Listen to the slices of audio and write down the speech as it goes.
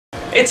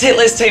It's Hit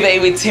List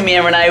TV with Timmy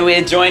and Renee.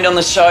 We're joined on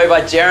the show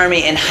by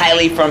Jeremy and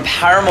Hayley from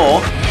Paramore.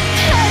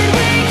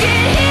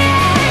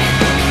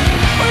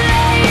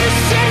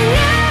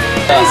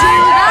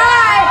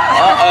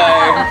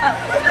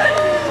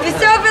 Uh-oh. You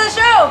still up for the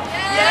show?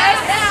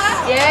 Yes.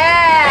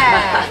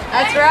 Yeah,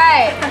 that's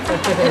right.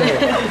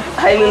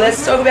 Hayley,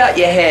 let's talk about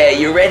your hair.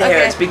 Your red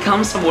hair, it's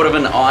become somewhat of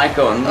an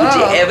icon. Would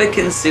you ever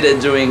consider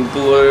doing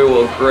blue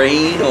or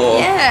green or?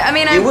 Yeah, I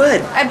mean, I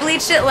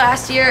bleached it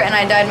last year and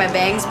I dyed my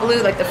bangs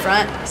blue, like the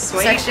front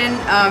section,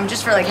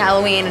 just for like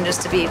Halloween and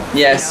just to be,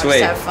 just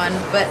have fun.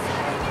 But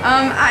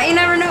you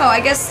never know.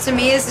 I guess to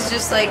me, this is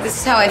just like, this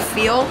is how I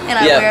feel, and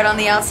I wear it on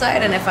the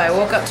outside. And if I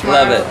woke up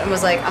tomorrow and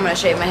was like, I'm gonna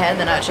shave my head,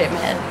 then I'd shave my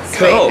head.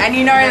 Cool. And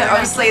you know,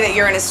 obviously, that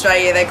you're in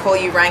Australia, they call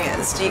you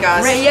rangers. Do you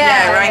guys?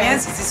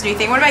 Rangers. It's this new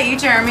thing. What about you,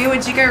 Jeremy?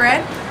 Would you go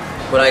red?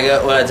 Would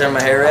I turn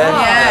my hair red?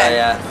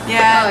 Yeah.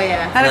 Oh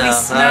yeah. That'd be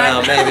smart. I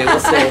don't know, maybe we'll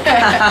see.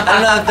 I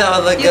don't know if that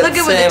would look good. You look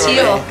good with the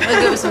teal. Look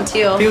good with some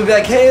teal. People would be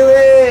like,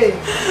 Hayley.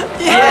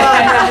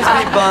 I'd just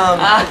be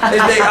bummed.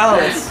 They'd be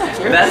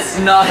like, That's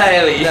not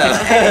Hayley. No.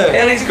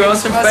 Hayley's growing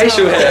some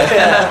facial hair.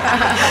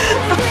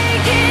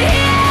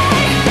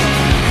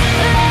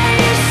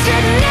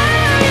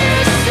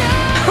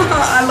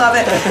 I love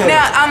it.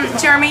 Now,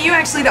 Jeremy, you're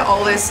actually the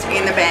oldest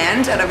in the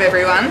band out of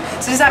everyone.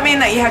 So does that mean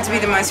that you have to be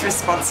the most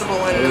responsible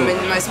and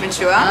the most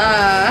mature?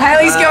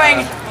 Hayley's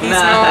going, he's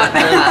not.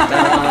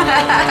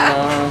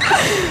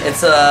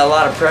 It's a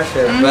lot of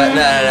pressure, but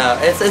no.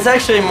 It's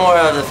actually more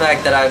of the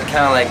fact that I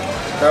kind of like,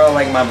 they're all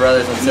like my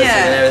brothers and sisters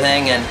and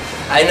everything, and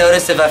I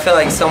notice if I feel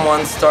like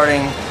someone's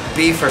starting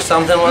beef or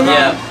something with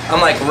them,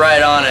 I'm like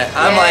right on it.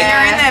 I'm like,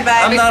 in there,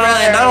 baby. I'm not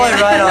only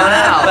right on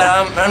it, but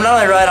I'm not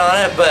only right on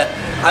it, but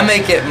I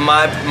make it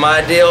my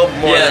deal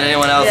more than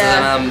anyone else's,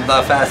 and I'm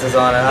the fastest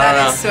on it. I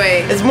don't know. That is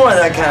sweet. It's more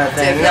that kind of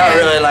thing. Not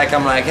really like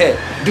I'm like, hey,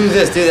 do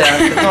this, do that.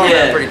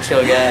 I'm a pretty chill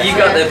guy. You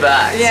got their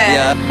back.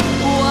 Yeah.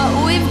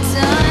 What we've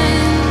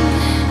done,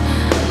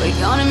 we're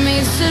gonna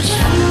make such.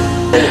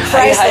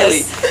 Hey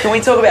Hayley, can we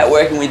talk about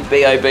working with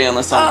B.O.B. on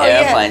the song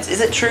Airplanes?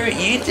 Is it true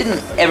you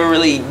didn't ever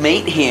really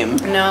meet him?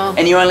 No.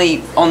 And you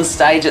only on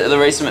stage at the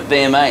recent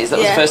VMAs. That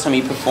was the first time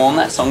you performed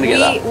that song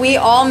together. We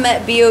all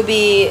met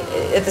B.O.B.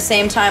 at the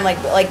same time.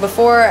 Like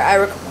before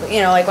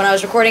like when I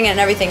was recording it and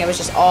everything, it was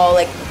just all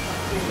like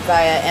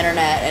via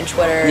internet and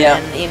Twitter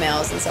and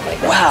emails and stuff like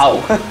that.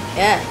 Wow.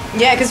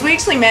 Yeah, because we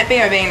actually met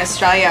B.O.B. in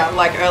Australia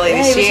like early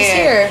this year. He was just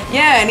here.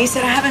 Yeah, and he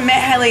said, I haven't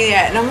met Hayley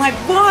yet. And I'm like,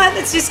 what?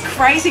 That's just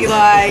crazy.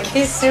 Like,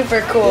 he's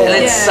super cool.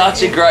 And it's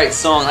such a great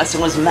song. That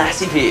song was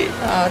massive here.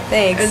 Oh,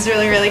 thanks. It was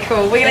really, really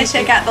cool. We're going to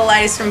check out the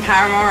latest from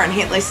Paramore on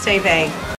Hit List TV.